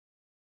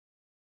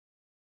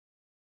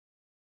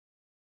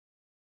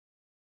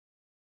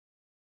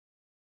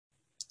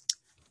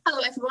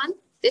Hello, everyone.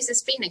 This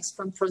is Phoenix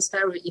from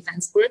Prospero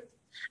Events Group.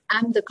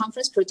 I'm the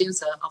conference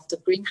producer of the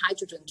Green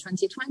Hydrogen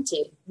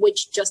 2020,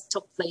 which just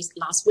took place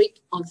last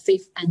week on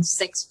 5th and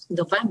 6th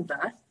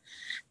November.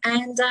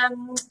 And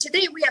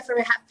today we are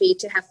very happy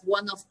to have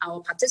one of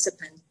our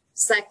participants,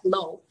 Zac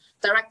Lowe,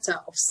 Director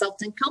of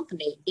Southern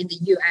Company in the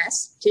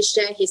US, to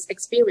share his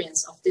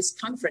experience of this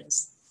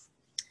conference.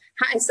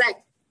 Hi,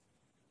 Zac.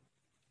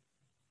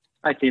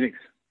 Hi, Phoenix.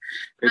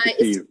 Great to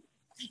see you.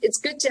 It's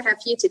good to have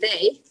you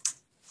today.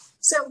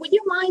 So would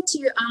you mind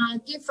to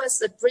give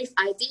us a brief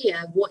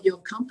idea of what your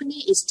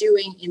company is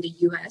doing in the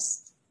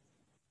US?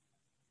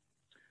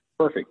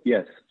 Perfect.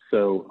 Yes.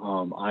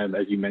 So I'm,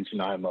 as you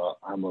mentioned, I'm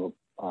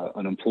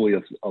an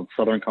employee of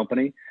Southern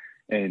Company,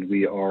 and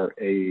we are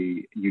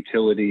a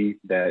utility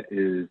that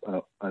is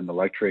an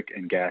electric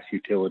and gas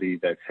utility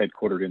that's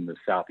headquartered in the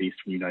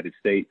southeastern United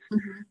States.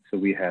 Mm-hmm. So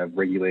we have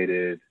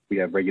regulated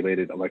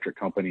electric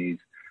companies,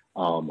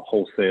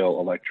 wholesale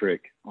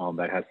electric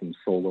that has some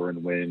solar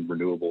and wind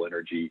renewable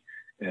energy,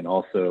 and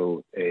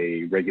also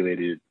a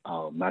regulated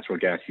natural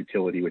gas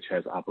utility which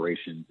has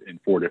operations in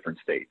 4 different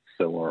states.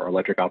 So our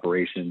electric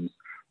operations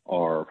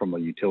are, from a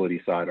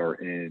utility side, are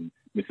in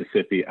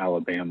Mississippi,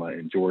 Alabama,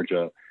 and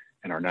Georgia,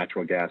 and our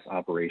natural gas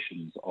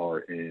operations are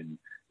in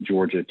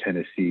Georgia,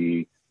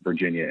 Tennessee,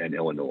 Virginia, and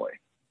Illinois.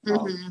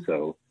 Mm-hmm.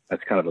 So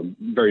that's kind of a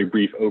very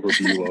brief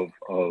overview of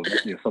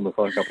some of the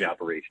Southern Company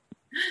operations.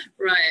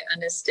 Right,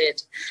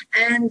 understood.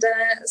 And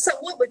so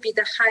what would be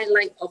the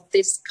highlight of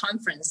this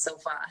conference so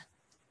far?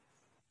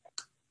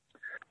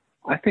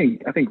 I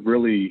think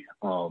really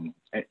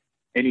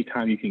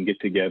anytime you can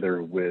get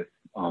together with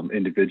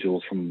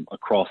individuals from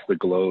across the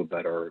globe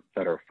that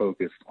are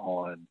focused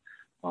on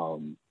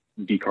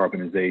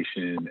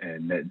decarbonization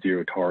and net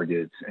zero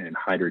targets and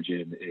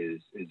hydrogen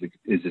is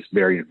just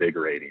very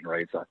invigorating,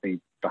 right? So I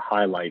think the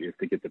highlight is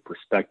to get the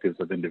perspectives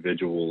of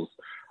individuals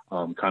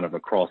kind of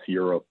across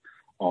Europe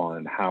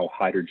on how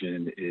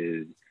hydrogen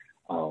is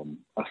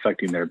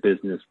affecting their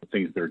business, the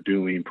things they're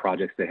doing,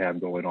 projects they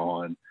have going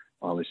on.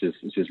 It's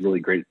just really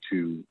great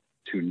to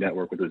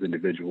network with those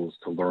individuals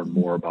to learn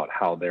more about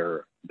how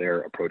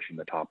they're approaching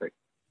the topic.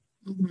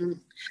 Mm-hmm.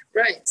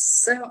 Right.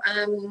 So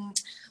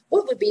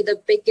what would be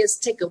the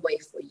biggest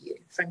takeaway for you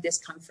from this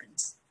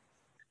conference?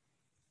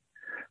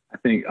 I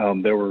think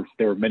there were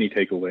many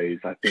takeaways.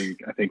 I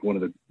think one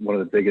of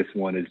the biggest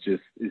one is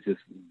just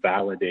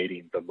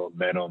validating the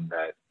momentum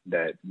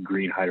that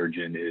green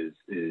hydrogen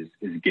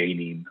is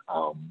gaining,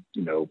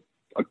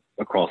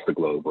 across the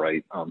globe,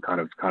 right?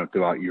 Kind of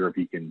throughout Europe,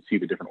 you can see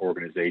the different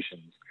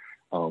organizations,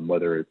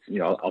 whether it's,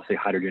 I'll say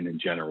hydrogen in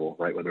general,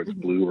 right? Whether it's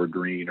blue or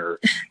green or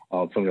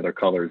some of the other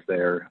colors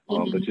there,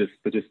 but just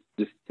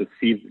to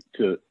see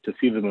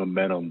the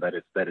momentum that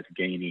it's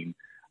gaining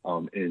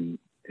in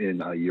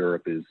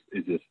Europe is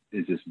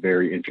just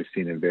very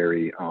interesting and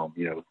very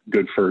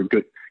good for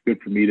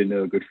me to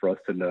know, good for us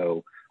to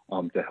know,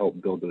 to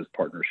help build those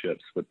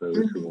partnerships with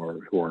those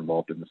who are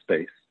involved in the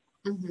space.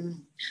 Mm-hmm.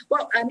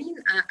 Well, I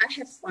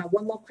have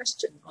one more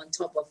question on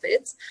top of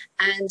it.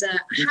 And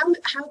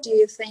how do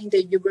you think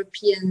the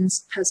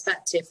Europeans'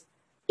 perspective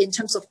in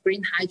terms of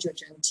green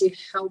hydrogen to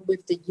help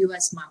with the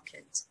U.S.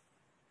 market?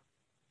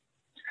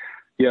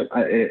 Yeah,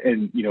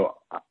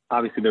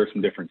 obviously there are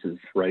some differences,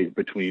 right,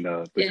 between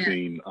the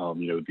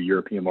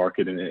European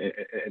market and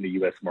the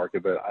U.S.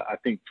 market. But I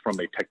think from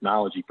a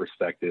technology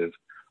perspective,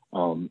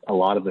 a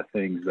lot of the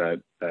things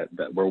that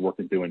we're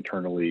working through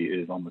internally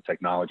is on the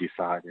technology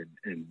side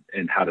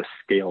and how to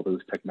scale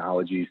those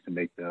technologies to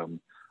make them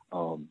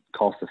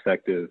cost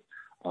effective.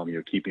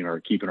 Keeping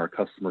our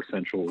customer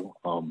central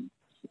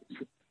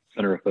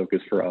center of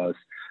focus for us.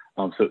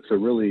 So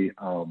really,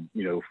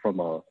 from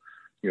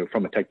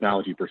a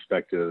technology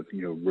perspective,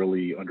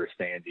 really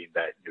understanding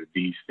that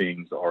these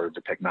things are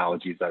the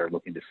technologies that are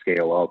looking to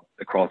scale up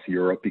across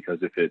Europe, because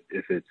if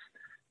it's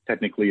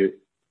technically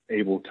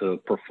able to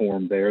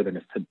perform there, then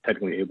it's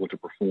technically able to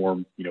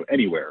perform,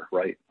 anywhere,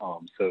 right?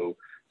 So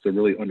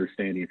really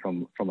understanding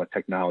from a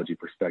technology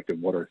perspective,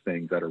 what are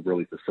things that are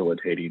really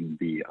facilitating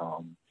the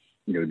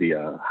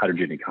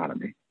hydrogen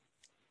economy.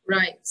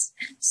 Right.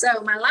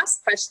 So my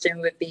last question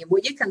would be,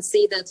 would you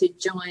consider to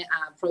join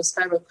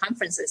Prospero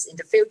conferences in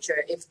the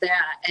future if there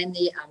are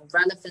any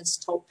relevant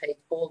topic,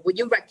 or would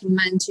you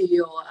recommend to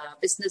your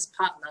business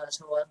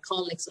partners or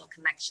colleagues or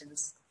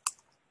connections?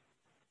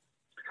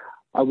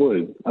 I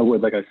would.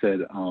 Like I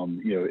said,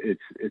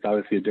 it's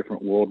obviously a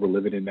different world we're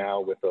living in now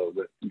with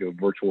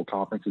virtual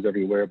conferences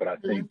everywhere. But I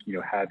think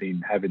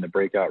having the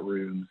breakout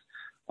rooms,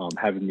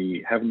 having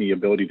the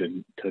ability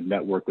to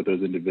network with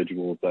those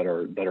individuals that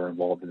are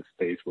involved in the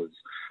space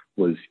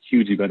was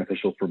hugely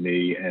beneficial for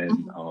me.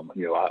 And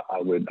I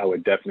would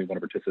definitely want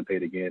to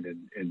participate again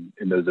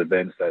in those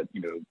events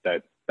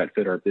that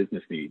fit our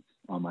business needs.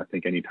 I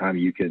think anytime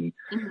you can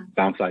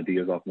bounce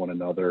ideas off one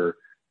another,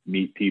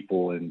 meet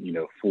people, and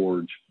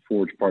forge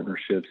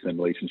partnerships and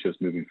relationships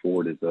moving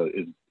forward is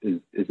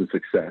a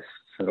success.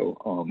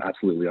 So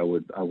absolutely, I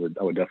would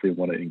definitely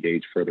want to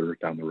engage further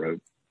down the road.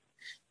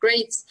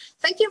 Great,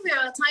 thank you for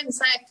your time,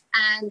 Zac,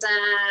 and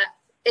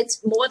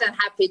it's more than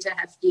happy to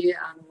have you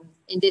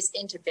in this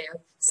interview.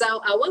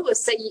 So we will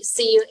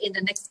see you in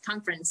the next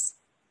conference.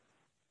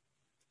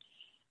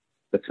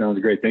 That sounds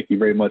great. Thank you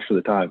very much for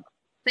the time.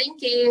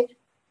 Thank you.